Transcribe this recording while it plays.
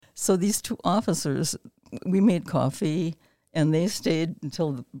So these two officers, we made coffee, and they stayed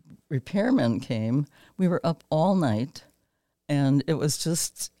until the repairmen came. We were up all night, and it was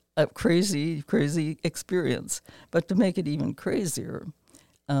just a crazy, crazy experience. But to make it even crazier,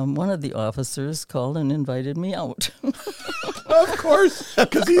 one of the officers called and invited me out. Of course,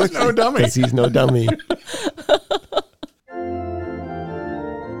 because he's no dummy. Because he's no dummy.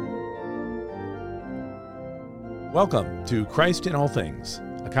 Welcome to Christ in All Things,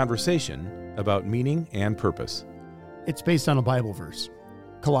 a conversation about meaning and purpose. It's based on a Bible verse,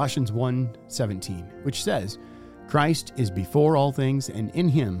 Colossians 1:17, which says, Christ is before all things, and in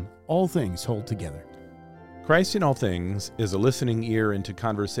him all things hold together. Christ in All Things is a listening ear into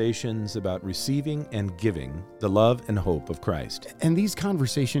conversations about receiving and giving the love and hope of Christ. And these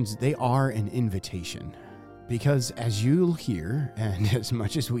conversations, they are an invitation, because as you'll hear, and as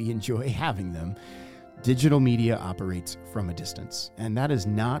much as we enjoy having them, digital media operates from a distance, and that is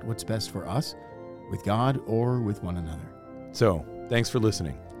not what's best for us, with God, or with one another. So, thanks for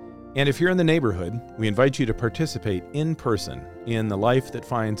listening. And if you're in the neighborhood, we invite you to participate in person in the life that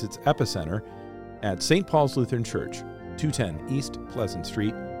finds its epicenter at St. Paul's Lutheran Church, 210 East Pleasant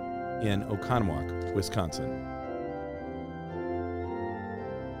Street in Oconomowoc, Wisconsin.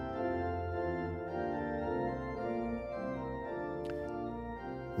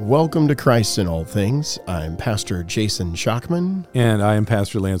 Welcome to Christ in All Things. I'm Pastor Jason Schockman. And I am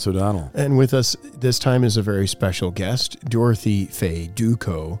Pastor Lance O'Donnell. And with us this time is a very special guest, Dorothy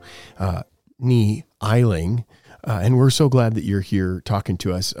Duchow, nee Eiling. And we're so glad that you're here talking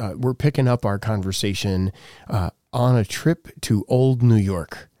to us. We're picking up our conversation on a trip to Old New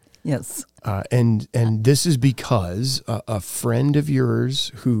York. Yes. And this is because a friend of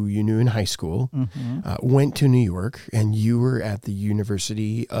yours who you knew in high school went to New York, and you were at the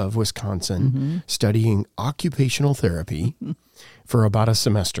University of Wisconsin studying occupational therapy for about a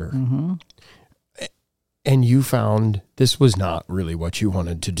semester. And you found this was not really what you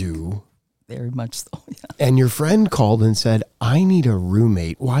wanted to do. Very much so, yeah. And your friend called and said, I need a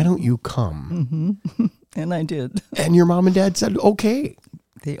roommate. Why don't you come? And I did. And your mom and dad said, okay.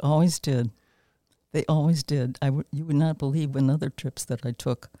 They always did. They always did. You would not believe in other trips that I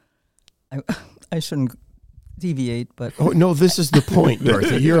took. I shouldn't deviate, but... Oh, no, this is the point,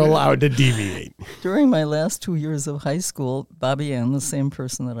 Dorothy. You're allowed to deviate. During my last 2 years of high school, Bobby Ann, the same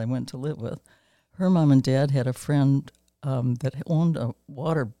person that I went to live with, her mom and dad had a friend that owned a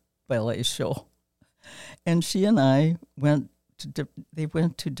water ballet show. And she and I went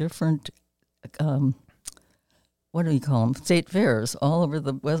to different... what do you call them? State fairs all over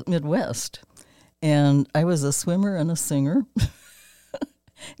the Midwest. And I was a swimmer and a singer.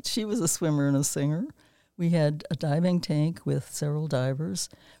 She was a swimmer and a singer. We had a diving tank with several divers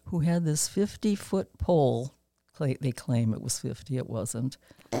who had this 50-foot pole. They claim it was 50, it wasn't.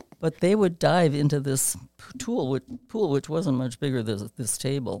 But they would dive into this pool, which wasn't much bigger than this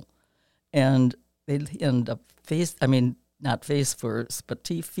table. And they'd end up not face first, but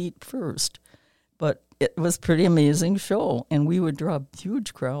feet first. But it was a pretty amazing show, and we would draw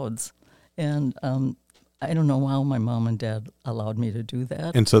huge crowds. And I don't know how my mom and dad allowed me to do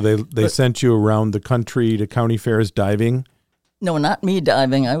that. And so they sent you around the country to county fairs diving? No, not me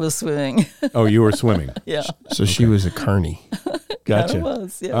diving. I was swimming. Oh, you were swimming. Yeah. So she was a carny. Gotcha. It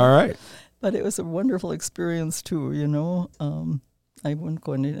was, yeah. All right. But it was a wonderful experience, too, you know. I wouldn't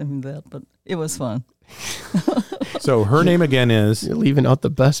go into any of that, but it was fun. So her name again is... You're leaving out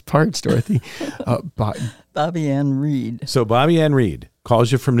the best parts, Dorothy. Bobby Ann Reed. So Bobby Ann Reed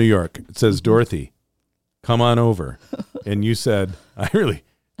calls you from New York. It says, Dorothy, come on over. And you said, I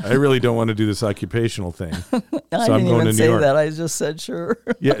really don't want to do this occupational thing. So I I'm didn't going even to say New York. that. I just said sure.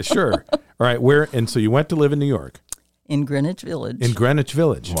 Yeah, sure. All right. And so you went to live in New York? In Greenwich Village. In Greenwich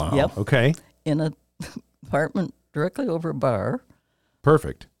Village. Wow. Yep. Okay. In an apartment directly over a bar.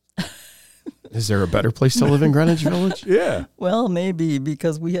 Perfect. Is there a better place to live in Greenwich Village? Yeah. Well, maybe,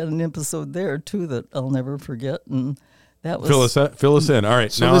 because we had an episode there, too, that I'll never forget, and that was... Fill us in. All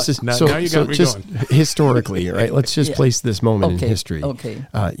right. So now, this is now you got me just going. Historically, right? Let's just place this moment in history. Okay.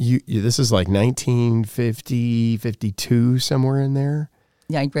 This is like 1950, 52, somewhere in there?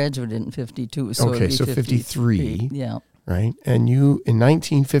 Yeah, I graduated in 52, so okay, it'd be so 53. Yeah. Right? And you, in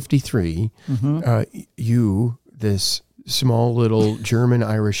 1953, you, this small little German,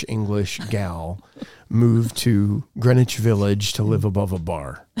 Irish, English gal, moved to Greenwich Village to live above a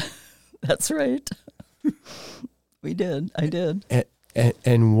bar. That's right. We did. I did.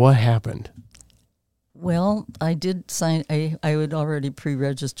 And what happened? Well, I did sign. I had already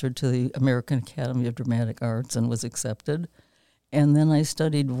pre-registered to the American Academy of Dramatic Arts and was accepted. And then I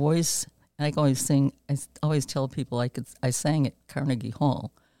studied voice. I always sing. I always tell people I sang at Carnegie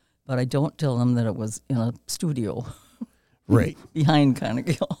Hall. but I don't tell them that it was in a studio. Right. Behind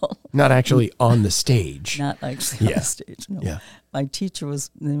Carnegie Hall. Not actually on the stage. Not actually on the stage, no. Yeah. My teacher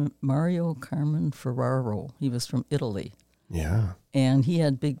was named Mario Carmen Ferraro. He was from Italy. Yeah. And he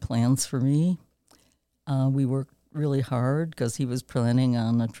had big plans for me. We worked really hard because he was planning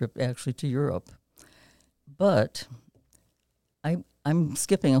on a trip actually to Europe. But I'm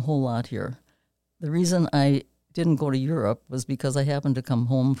skipping a whole lot here. The reason I didn't go to Europe was because I happened to come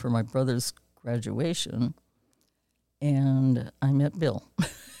home for my brother's graduation, and I met Bill.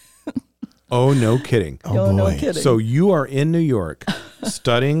 Oh, no kidding. Oh, boy. No kidding. So you are in New York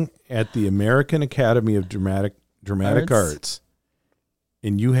studying at the American Academy of Dramatic Arts.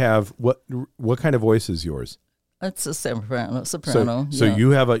 And you have what kind of voice is yours? It's a soprano. So yeah.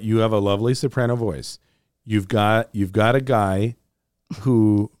 you have a lovely soprano voice. You've got a guy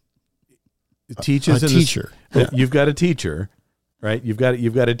who teaches a teacher. You've got a teacher, right? You've got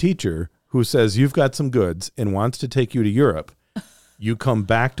a teacher who says you've got some goods and wants to take you to Europe. You come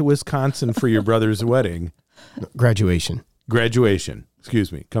back to Wisconsin for your brother's wedding. Graduation.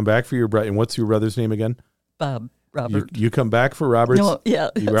 Excuse me. Come back for your brother. And what's your brother's name again? Robert. You come back for Robert's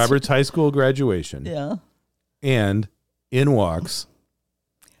Robert's high school graduation. Yeah. And in walks.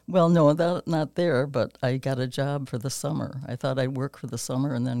 Well, no, not there, but I got a job for the summer. I thought I'd work for the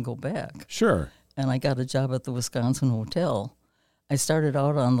summer and then go back. Sure. And I got a job at the Wisconsin Hotel. I started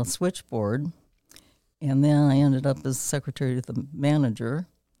out on the switchboard, and then I ended up as secretary to the manager.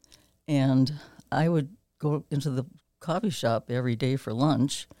 And I would go into the coffee shop every day for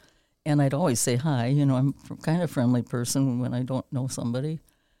lunch, and I'd always say hi. You know, I'm kind of a friendly person when I don't know somebody.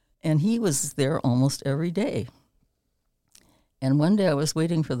 And he was there almost every day. And one day I was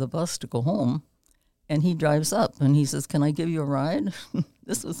waiting for the bus to go home, and he drives up, and he says, "Can I give you a ride?"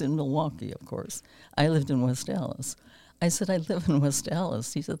 This was in Milwaukee, of course. I lived in West Allis. I said, "I live in West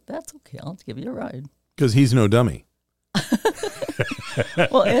Allis." He said, "That's okay. I'll give you a ride." Because he's no dummy.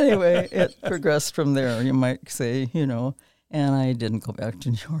 Well, anyway, it progressed from there, you might say, you know, and I didn't go back to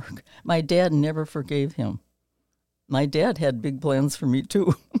New York. My dad never forgave him. My dad had big plans for me,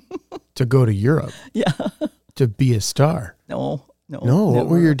 too. To go to Europe. Yeah. To be a star. No. What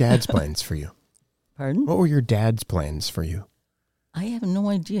were your dad's plans for you? Pardon? What were your dad's plans for you? I have no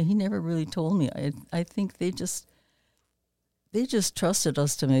idea. He never really told me. I think they just trusted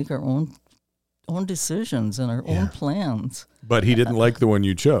us to make our own decisions and our own plans. But he didn't like the one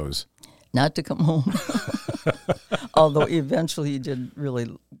you chose. Not to come home. Although eventually he did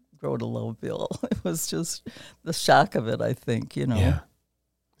really grow to love Bill. It was just the shock of it, I think, you know.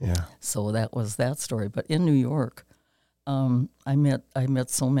 Yeah. So that was that story. But in New York, I met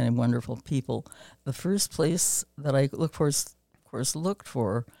so many wonderful people. The first place that I looked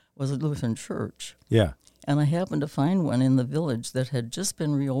for was a Lutheran church. Yeah. And I happened to find one in the village that had just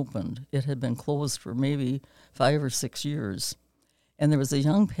been reopened. It had been closed for maybe 5 or 6 years. And there was a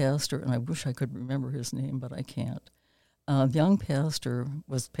young pastor, and I wish I could remember his name, but I can't. The young pastor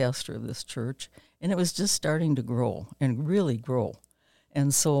was pastor of this church, and it was just starting to grow and really grow.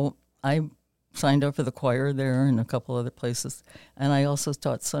 And so I signed up for the choir there and a couple other places, and I also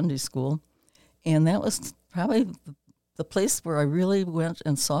taught Sunday school. And that was probably the place where I really went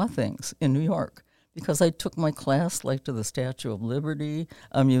and saw things in New York, because I took my class like to the Statue of Liberty,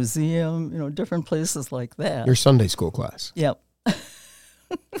 a museum, you know, different places like that. Your Sunday school class. Yep.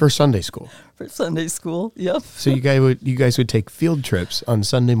 For Sunday school. For Sunday school, yep. So you guys would take field trips on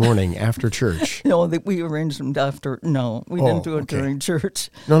Sunday morning after church. No, we arranged them after. No, we didn't do it during church.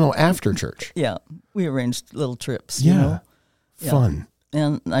 No, after church. Yeah, we arranged little trips. You know? Fun.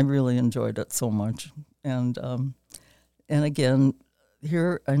 And I really enjoyed it so much. And again,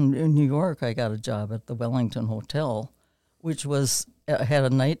 here in New York, I got a job at the Wellington Hotel, which had a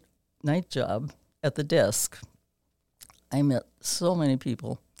night job at the desk. I met so many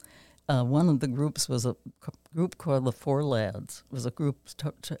people. One of the groups was a group called the Four Lads. It was a group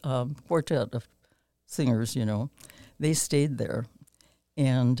quartet of singers, you know. They stayed there.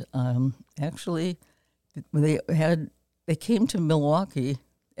 And actually, they came to Milwaukee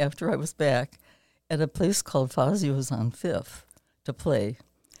after I was back at a place called Fazio's on 5th to play.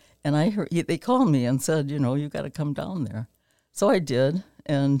 And I heard they called me and said, you know, you got to come down there. So I did,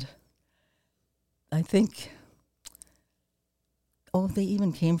 and I think, they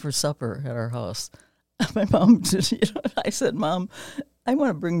even came for supper at our house. My mom did, I said, "Mom, I want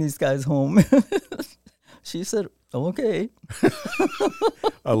to bring these guys home." She said, "Okay."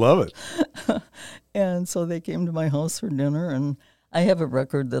 I love it. And so they came to my house for dinner, and I have a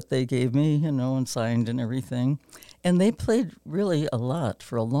record that they gave me, you know, and signed and everything. And they played really a lot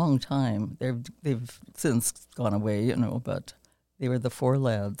for a long time. They've since gone away, you know, but they were the Four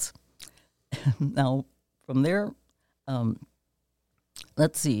Lads. Now, from there,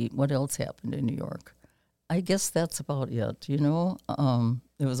 let's see, what else happened in New York? I guess that's about it, you know.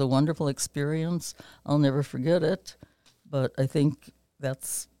 It was a wonderful experience. I'll never forget it, but I think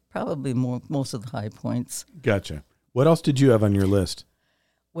that's probably most of the high points. Gotcha. What else did you have on your list?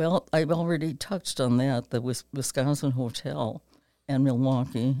 Well, I've already touched on that, the Wisconsin Hotel and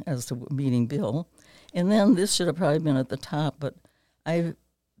Milwaukee as to meeting Bill. And then this should have probably been at the top, but I've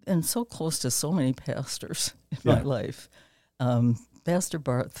been so close to so many pastors in my life. Pastor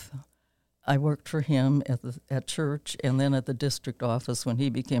Barth, I worked for him at church and then at the district office when he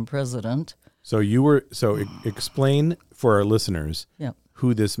became president. So explain for our listeners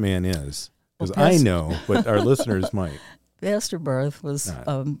who this man is, because I know, but our listeners might. Pastor Barth was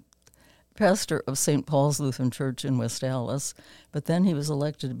pastor of St. Paul's Lutheran Church in West Allis, but then he was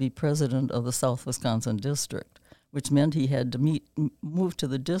elected to be president of the South Wisconsin District, which meant he had to move to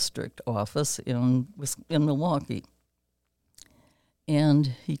the district office in Milwaukee.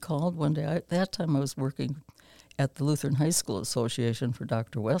 And he called one day. At that time, I was working at the Lutheran High School Association for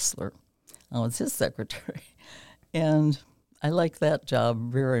Dr. Wessler. I was his secretary. And I liked that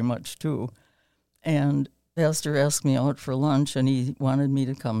job very much, too. And Pastor asked me out for lunch, and he wanted me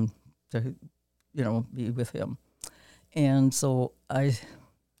to come to, be with him. And so I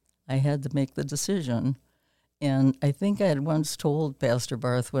had to make the decision. And I think I had once told Pastor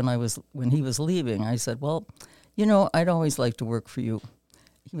Barth when he was leaving, I said, well, I'd always like to work for you.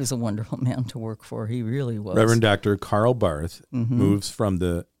 He was a wonderful man to work for. He really was. Reverend Dr. Carl Barth moves from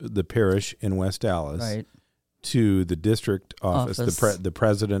the parish in West Allis to the district office. The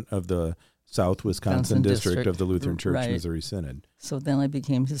president of the South Wisconsin District of the Lutheran Church Missouri Synod. So then I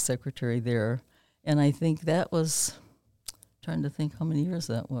became his secretary there. And I think that was, trying to think how many years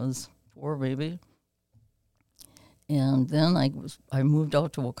that was, 4 maybe. And then I moved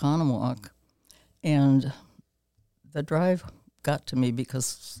out to Oconomowoc, and the drive got to me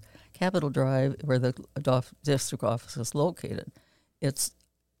because Capitol Drive, where the district office is located, it's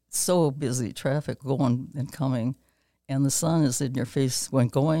so busy, traffic going and coming, and the sun is in your face when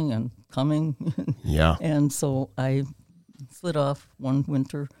going and coming. Yeah. And so I slid off one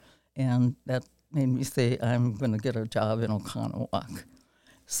winter, and that made me say, I'm going to get a job in Oconomowoc.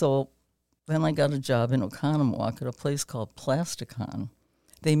 So then I got a job in Oconomowoc at a place called Plasticon.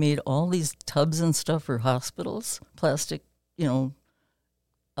 They made all these tubs and stuff for hospitals, plastic,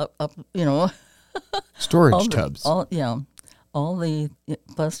 storage tubs. All the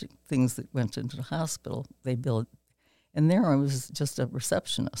plastic things that went into the hospital, they built. And there I was just a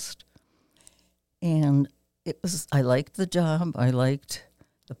receptionist. And I liked the job. I liked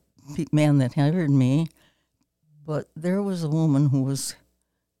the man that hired me. But there was a woman who was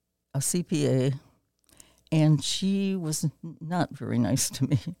a CPA, and she was not very nice to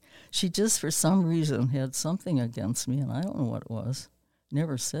me. She just, for some reason, had something against me, and I don't know what it was.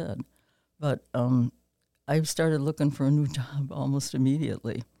 Never said. But I started looking for a new job almost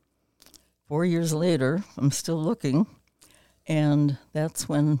immediately. 4 years later, I'm still looking, and that's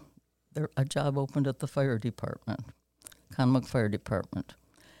when a job opened at the fire department, Oconomowoc Fire Department.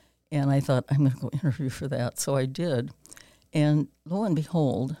 And I thought, I'm going to go interview for that. So I did. And lo and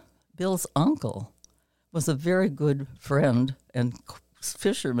behold, Bill's uncle was a very good friend and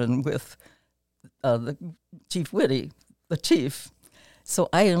fisherman with the Chief Whitty, the chief. So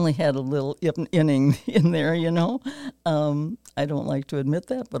I only had a little inning in there, I don't like to admit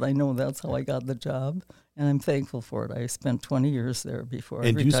that, but I know that's how I got the job, and I'm thankful for it. I spent 20 years there before I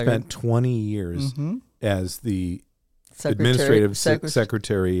retired. And you spent 20 years as the administrative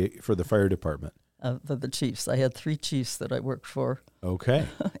secretary for the fire department. For the chiefs. I had 3 chiefs that I worked for. Okay.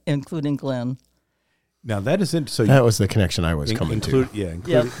 Including Glenn. Now that isn't so. That was the connection I was coming to. Yeah,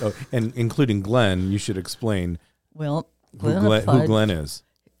 including Glenn. You should explain. Well, who Glenn is.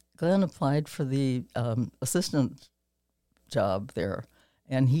 Glenn applied for the assistant job there,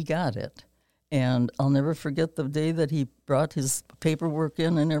 and he got it. And I'll never forget the day that he brought his paperwork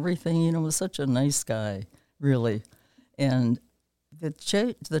in and everything. He was such a nice guy, really. And the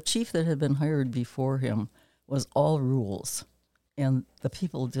chief that had been hired before him was all rules. And the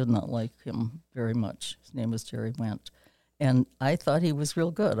people did not like him very much. His name was Jerry Wendt. And I thought he was real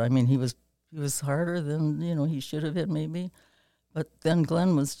good. I mean, he was harder than, he should have been maybe. But then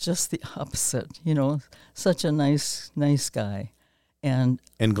Glenn was just the opposite, such a nice guy. And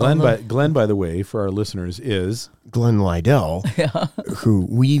Glenn, by the way, for our listeners, is Glenn Lydell, who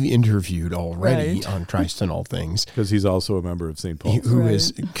we've interviewed already on Christ and All Things. Because he's also a member of St. Paul's. Who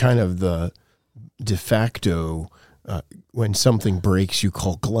is kind of the de facto when something breaks, you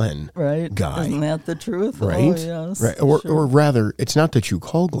call Glenn. Right. Guy. Isn't that the truth? Right? Oh, yes. Right. Or rather, it's not that you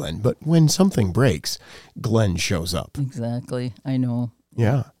call Glenn, but when something breaks, Glenn shows up. Exactly. I know.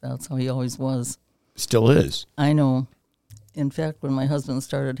 Yeah. That's how he always was. Still is. I know. In fact, when my husband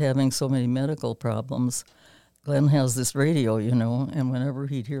started having so many medical problems, Glenn has this radio, and whenever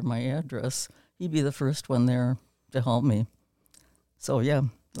he'd hear my address, he'd be the first one there to help me. So, yeah,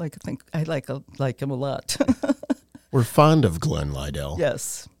 I think I like him a lot. We're fond of Glenn Lydell.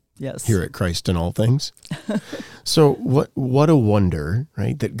 Yes. Here at Christ in All Things. So what a wonder,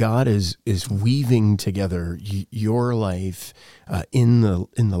 right? That God is weaving together your life in the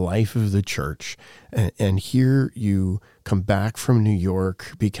life of the church, and here you come back from New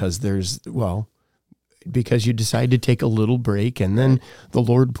York because because you decide to take a little break, and then the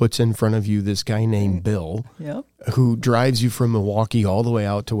Lord puts in front of you this guy named Bill, who drives you from Milwaukee all the way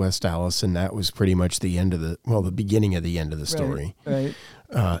out to West Dallas, and that was pretty much the beginning of the end of the story. Right.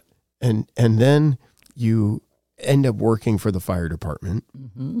 And then you end up working for the fire department.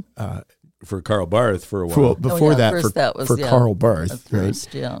 For Carl Barth for a while. For Carl Barth, first,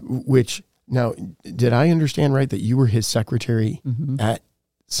 right? Yeah. Which, now, did I understand right that you were his secretary at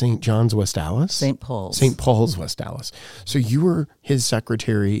St. John's, West Dallas? St. Paul's. St. Paul's, West Dallas. So you were his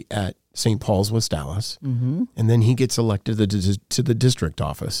secretary at St. Paul's, West Dallas, and then he gets elected to the district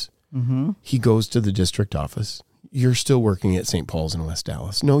office. He goes to the district office. You're still working at St. Paul's in West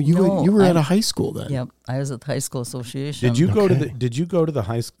Dallas. No, you were at a high school then. Yep, I was at the high school association. Did you go to the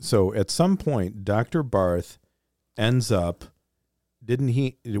high school? So at some point, Dr. Barth ends up.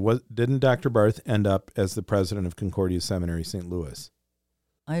 Didn't Dr. Barth end up as the president of Concordia Seminary, St. Louis?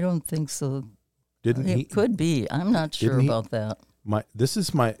 I don't think so. Didn't he? It could be. I'm not sure about that.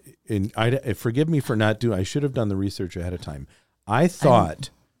 Forgive me for not doing. I should have done the research ahead of time. I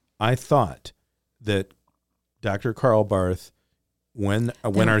thought that Dr. Carl Barth, when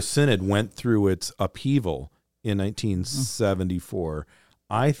our synod went through its upheaval in 1974,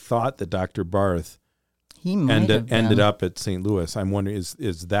 I thought that Dr. Barth ended up at St. Louis. I'm wondering,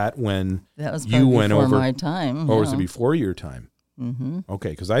 is that when that was you went over my time? Or was it before your time? Mm-hmm. Okay,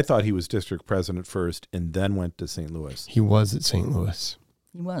 because I thought he was district president first and then went to St. Louis. He was at St. Louis.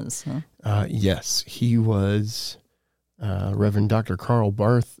 He was, huh? Yes, he was. Reverend Dr. Carl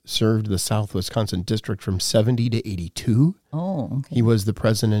Barth served the South Wisconsin District from 70 to 82. Oh, okay. He was the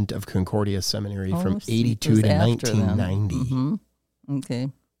president of Concordia Seminary from 82 to 1990. Mm-hmm.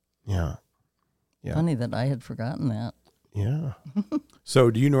 Okay. Yeah. Funny that I had forgotten that. Yeah. So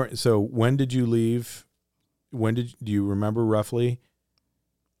do you know? So when did you leave? Do you remember roughly?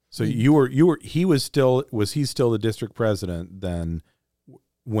 So was he still the district president then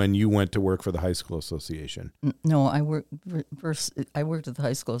when you went to work for the high school association? No, I worked at the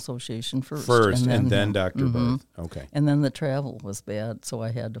high school association first. And then Dr. Barth. Okay. And then the travel was bad, so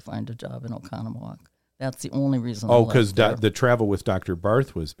I had to find a job in Oconomowoc. That's the only reason. Oh, because the travel with Dr.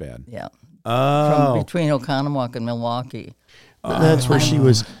 Barth was bad. Yeah. Oh. From between Oconomowoc and Milwaukee. That's where she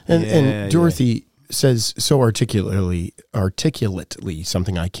was. And Dorothy says so articulately,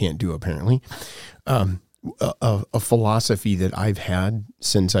 something I can't do apparently, a philosophy that I've had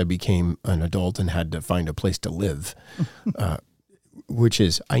since I became an adult and had to find a place to live, which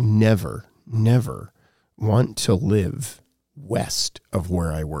is I never want to live west of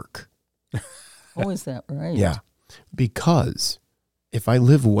where I work. Oh, is that right? Yeah, because if I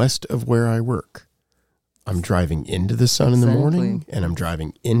live west of where I work, I'm driving into the sun in the morning and I'm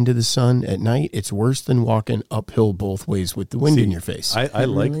driving into the sun at night. It's worse than walking uphill both ways with the wind in your face. I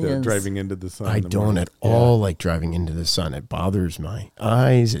like driving into the sun. I don't at all like driving into the sun. It bothers my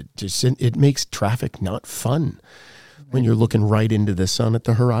eyes. It makes traffic not fun when you're looking right into the sun at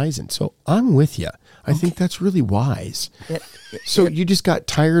the horizon. So I'm with you. I think that's really wise. So you just got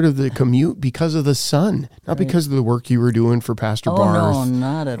tired of the commute because of the sun, not because of the work you were doing for Pastor Barth. No,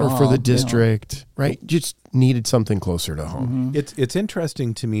 not at all. Or for the district, right? Just needed something closer to home. Mm-hmm. It's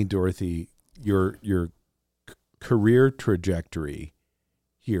interesting to me, Dorothy, your career trajectory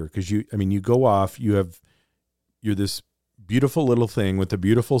here, because you go off. You're this beautiful little thing with a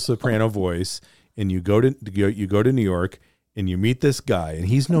beautiful soprano voice, and you go to New York. And you meet this guy, and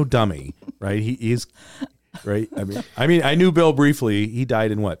he's no dummy, right? He's right. I mean, I knew Bill briefly. He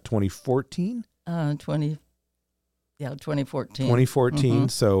died in what, 2014? 2014. 2014. Mm-hmm.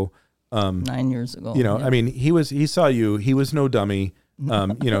 So 9 years ago. I mean, he saw you. He was no dummy.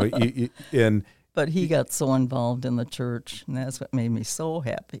 But he got so involved in the church, and that's what made me so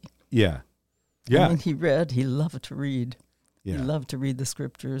happy. Yeah. I mean, he loved to read. Yeah. He loved to read the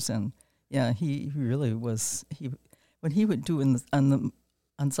scriptures, and he really was. What he would do on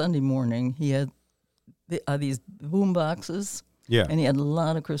Sunday morning, he had these boom boxes. Yeah. And he had a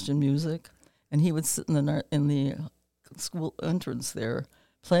lot of Christian music. And he would sit in the school entrance there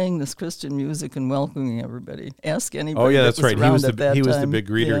playing this Christian music and welcoming everybody. Ask anybody. Oh, yeah, that that's was right. around at that He was the time. big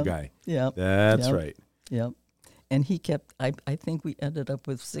greeter guy. Yeah. That's right. Yep. And he kept, I think we ended up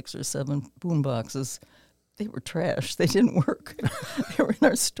with 6 or 7 boom boxes. They were trash. They didn't work. They were in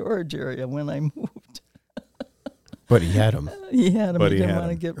our storage area when I moved. But he had them He had them. But He he didn't had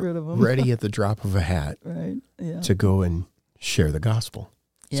want to 'em. get rid of them. ready at the drop of a hat Right. Yeah. to go and share the gospel.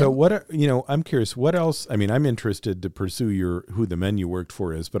 So Yeah. what are, I'm curious, what else, I mean, I'm interested to pursue who the men you worked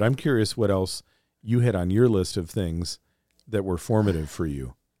for is, but I'm curious what else you had on your list of things that were formative for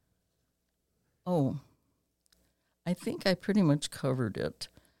you. Oh, I think I pretty much covered it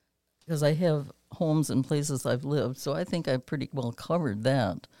because I have homes and places I've lived. So I think I pretty well covered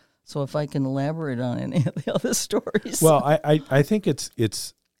that. So if I can elaborate on any of the other stories. Well, I think it's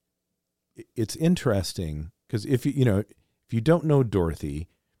interesting because if you don't know Dorothy,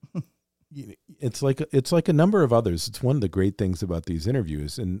 it's like a number of others. It's one of the great things about these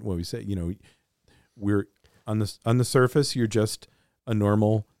interviews and what we say. We're on the surface. You're just a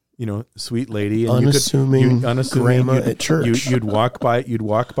normal, sweet lady, and Unassuming grandma at church. You'd walk by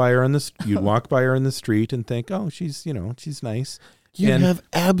her on the street and think, oh, she's nice. You have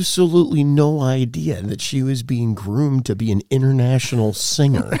absolutely no idea that she was being groomed to be an international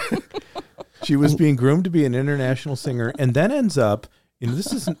singer. She was being groomed to be an international singer, and then ends up.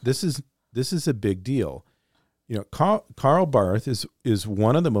 This is a big deal. Karl Barth is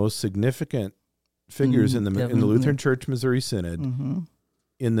one of the most significant figures in the Lutheran Church Missouri Synod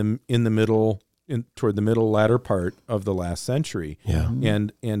in the middle toward the middle latter part of the last century. Yeah.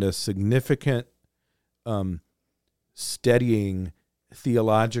 And a significant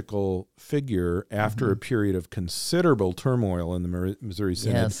theological figure after a period of considerable turmoil in the Missouri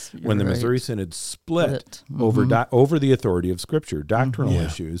Synod, when the Missouri Synod split over the authority of Scripture, doctrinal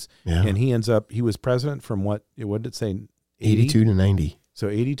issues, and he was president from what did it say, 82 to 90. So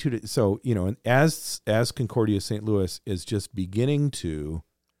 82 to and as Concordia St. Louis is just beginning to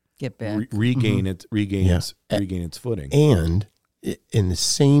get back, regain its footing, and in the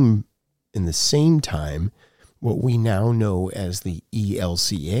same time, what we now know as the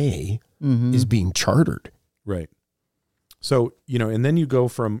ELCA is being chartered. Right. So, and then you go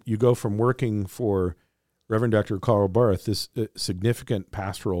from working for Reverend Dr. Karl Barth, this significant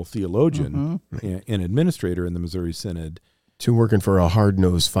pastoral theologian and administrator in the Missouri Synod, to working for a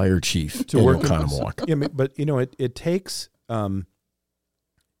hard-nosed fire chief in Oconomowoc. Yeah, but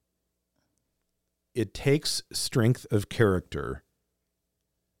it takes strength of character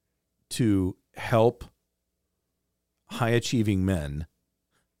to help high-achieving men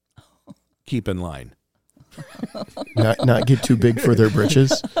keep in line. not get too big for their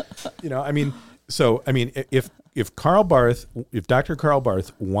britches. If Dr. Karl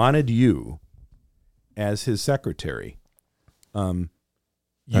Barth wanted you as his secretary, you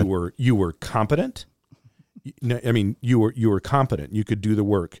were competent. You were competent. You could do the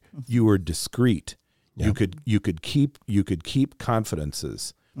work. You were discreet. Yep. You could keep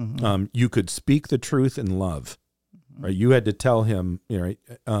confidences. You could speak the truth in love. Right, you had to tell him,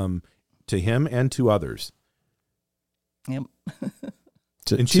 to him and to others. Yep.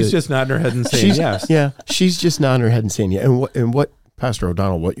 And she's just nodding her head and saying yes. Yeah, she's just nodding her head and saying yeah. And what Pastor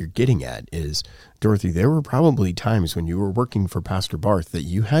O'Donnell, what you're getting at is, Dorothy, there were probably times when you were working for Pastor Barth that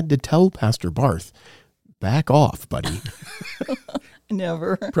you had to tell Pastor Barth, back off, buddy.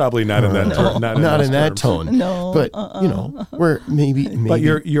 Never. Probably not in that tone. Not in that tone. No. But where maybe. But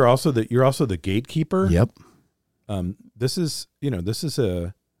you're also the gatekeeper. Yep.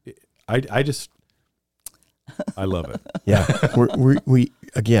 I love it. Yeah. We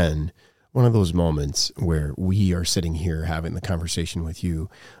again, one of those moments where we are sitting here having the conversation with you,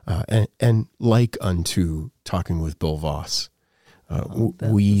 and like unto talking with Bill Voss,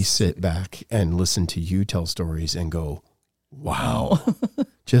 we sit back and listen to you tell stories and go, wow,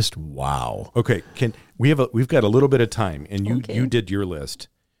 just wow. Okay. We've got a little bit of time, and you did your list.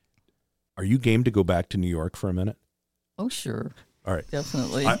 Are you game to go back to New York for a minute? Oh, sure. All right.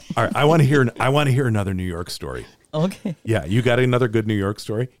 Definitely. All right. I want to hear another New York story. Okay. Yeah. You got another good New York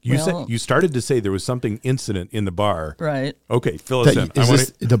story? You started to say there was something incident in the bar. Right. Okay. Fill us in. Is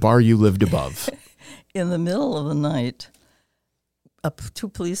this the bar you lived above? In the middle of the night, 2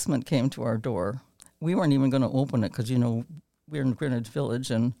 policemen came to our door. We weren't even going to open it because, we're in Greenwich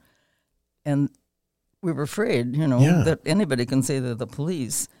Village and we were afraid, that anybody can say they're the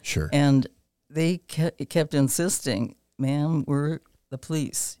police. Sure. And they kept insisting, ma'am, we're the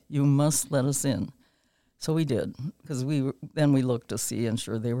police. You must let us in. So we did, because we looked to see, and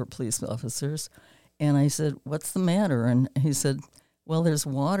sure, they were police officers. And I said, "What's the matter?" And he said, "Well, there's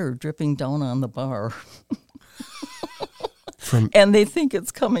water dripping down on the bar." And they think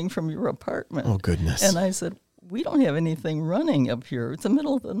it's coming from your apartment. Oh, goodness. And I said, "We don't have anything running up here. It's the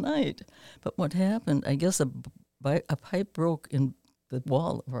middle of the night." But what happened, I guess a pipe broke in the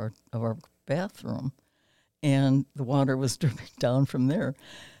wall of our bathroom, and the water was dripping down from there.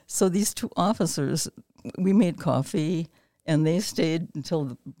 So these two officers, we made coffee, and they stayed until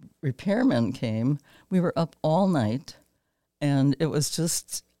the repairman came. We were up all night, and it was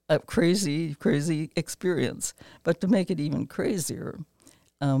just a crazy, crazy experience. But to make it even crazier,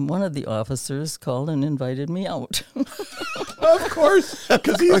 one of the officers called and invited me out. Of course,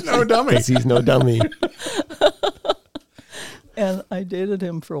 because he's no dummy. Because he's no dummy. And I dated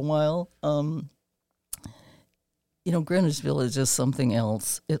him for a while. Greenwich Village is something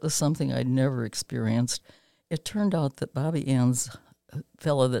else. It was something I'd never experienced. It turned out that Bobby Ann's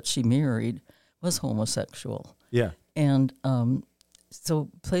fellow that she married was homosexual. Yeah. And so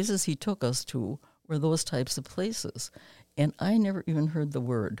places he took us to were those types of places. And I never even heard the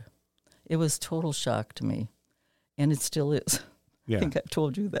word. It was total shock to me. And it still is. Yeah. I think I've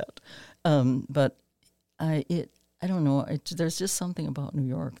told you that. But I don't know. There's just something about New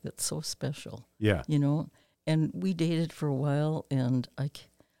York that's so special. Yeah. And we dated for a while, and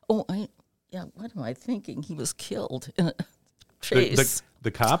what am I thinking? He was killed in a chase.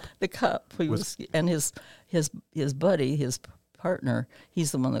 The cop? The cop. And his buddy, his partner,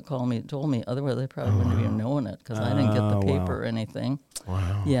 he's the one that called me and told me. Otherwise, I probably wouldn't have even known it because I didn't get the paper or anything.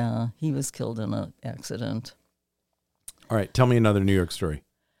 Wow. Yeah, he was killed in an accident. All right, tell me another New York story.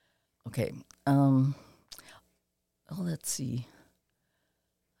 Okay. Let's see.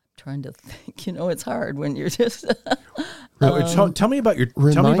 I'm trying to think. It's hard when you're just. Tell me about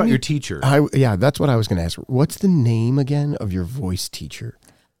your teacher. That's what I was going to ask. What's the name again of your voice teacher?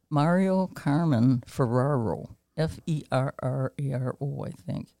 Mario Carmen Ferraro. Ferraro, I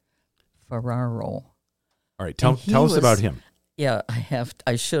think. Ferraro. All right, tell us about him. Yeah,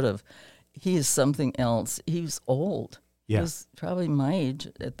 I should have. He is something else. He was old. Yeah. He was probably my age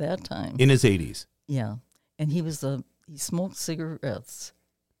at that time. In his 80s. Yeah. And he smoked cigarettes,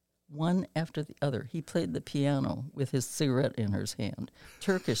 one after the other. He played the piano with his cigarette in his hand,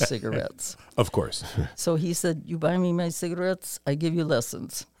 Turkish cigarettes. Of course. So he said, "You buy me my cigarettes, I give you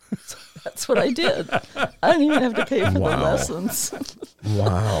lessons." So that's what I did. I didn't even have to pay for the lessons.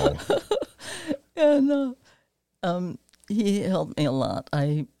 Wow. And he helped me a lot.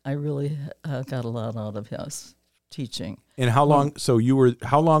 I really got a lot out of his teaching. And how long? So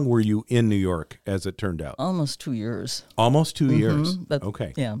how long were you in New York? As it turned out, Almost 2 years. Almost 2 years. But,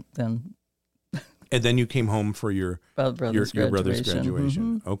 okay. Yeah. Then. And then you came home for your brother's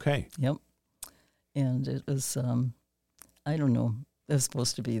graduation. Okay. Yep. And it was, I don't know. It was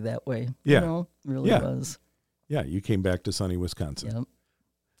supposed to be that way. Yeah. Really was. Yeah. You came back to sunny Wisconsin.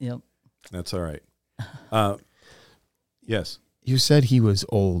 Yep. That's all right. Yes. You said he was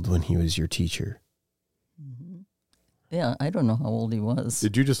old when he was your teacher. Yeah, I don't know how old he was.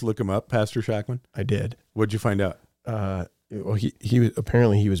 Did you just look him up, Pastor Shackman? I did. What'd you find out? Well, he was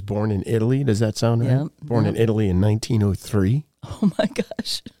apparently he was born in Italy. Does that sound right? Yeah. Born in Italy in 1903. Oh my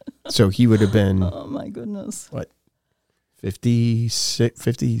gosh. So he would have been Oh my goodness. what? 56,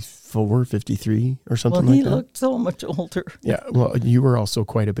 54, 53 or something Well, like he that. looked so much older. Yeah, well, you were also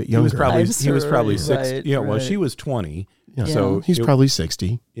quite a bit younger. He was probably 6. Right, yeah, well, right. she was 20. Yeah. So he's probably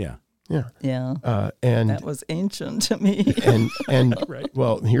 60. Yeah. Yeah. Yeah. And that was ancient to me. and Right.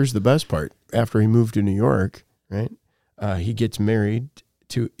 Well, here's the best part. After he moved to New York, right? He gets married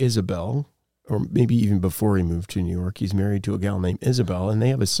to Isabel, or maybe even before he moved to New York, he's married to a gal named Isabel, and they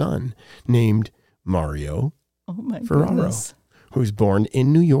have a son named Mario Oh my Ferraro, goodness. who's born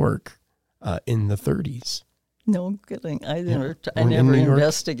in New York in the 30s. No kidding. I never Born in New York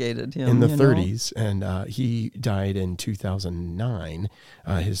investigated him. in the 30s, and he died in 2009.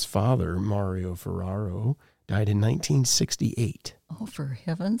 His father, Mario Ferraro, died in 1968. Oh, for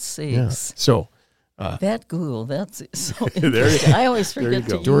heaven's Yeah. sakes. So, That Google, that's so There you interesting. I always There you forget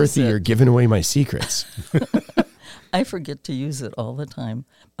to go. use Dorothy, it. you're giving away my secrets. I forget to use it all the time.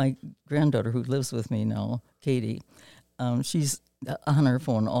 My granddaughter, who lives with me now, Katie, she's on her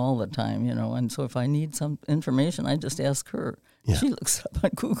phone all the time, and so if I need some information, I just ask her. Yeah. She looks it up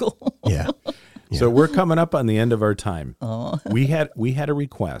on Google. Yeah. So we're coming up on the end of our time. Oh. We had a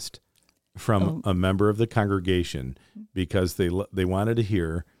request from a member of the congregation because they wanted to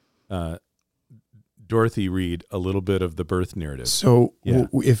hear Dorothy read a little bit of the birth narrative. So Yeah.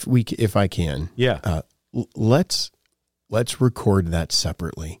 if I can, Yeah. let's record that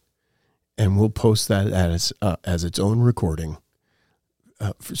separately, and we'll post that as its own recording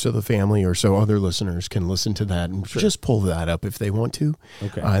so the family or so other listeners can listen to that and just pull that up if they want to.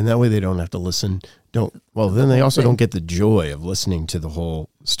 Okay. And that way they don't have to listen. Then they also don't get the joy of listening to the whole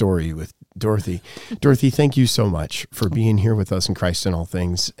story with Dorothy. Dorothy, thank you so much for being here with us in Christ in All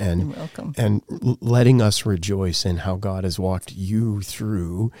Things, and You're welcome. and letting us rejoice in how God has walked you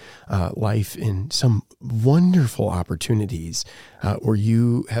through life in some wonderful opportunities where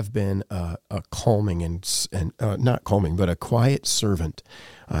you have been a calming and not calming, but a quiet servant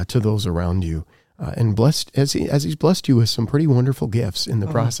to those around you. And blessed as he's blessed you with some pretty wonderful gifts in the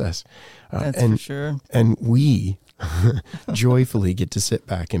process. That's for sure. And we joyfully get to sit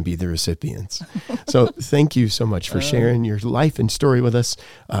back and be the recipients. So thank you so much for sharing your life and story with us.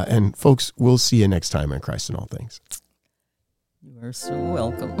 And folks, we'll see you next time on Christ in All Things. You are so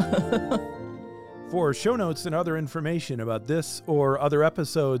welcome. For show notes and other information about this or other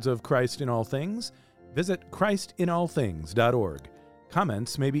episodes of Christ in All Things, visit christinallthings.org.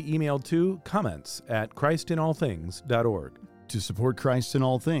 Comments may be emailed to comments@christinallthings.org. To support Christ in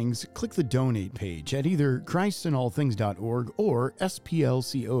All Things, click the donate page at either christinallthings.org or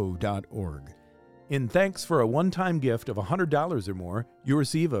splco.org. In thanks for a one-time gift of $100 or more, you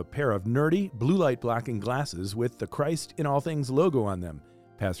receive a pair of nerdy blue light blocking glasses with the Christ in All Things logo on them.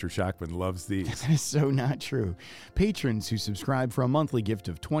 Pastor Schachman loves these. That is so not true. Patrons who subscribe for a monthly gift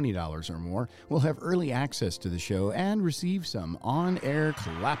of $20 or more will have early access to the show and receive some on-air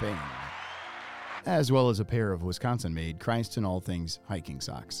clapping, as well as a pair of Wisconsin-made Christ in All Things hiking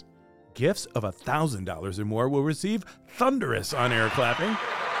socks. Gifts of $1,000 or more will receive thunderous on-air clapping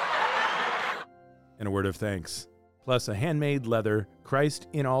and a word of thanks, plus a handmade leather Christ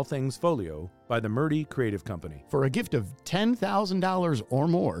in All Things folio by the Murdy Creative Company. For a gift of $10,000 or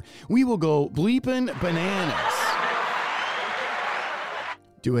more, we will go bleepin' bananas.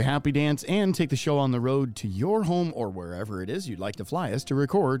 Do a happy dance and take the show on the road to your home or wherever it is you'd like to fly us to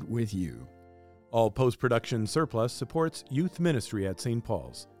record with you. All post-production surplus supports youth ministry at St.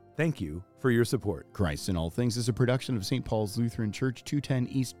 Paul's. Thank you for your support. Christ in All Things is a production of St. Paul's Lutheran Church, 210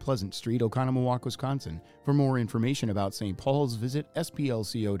 East Pleasant Street, Oconomowoc, Wisconsin. For more information about St. Paul's, visit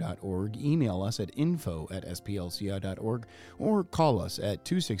splco.org, email us at info@splco.org, or call us at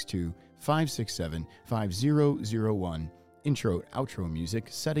 262-567-5001. Intro, outro music,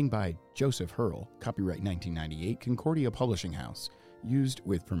 setting by Joseph Hurl. Copyright 1998, Concordia Publishing House. Used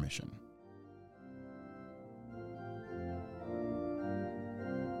with permission.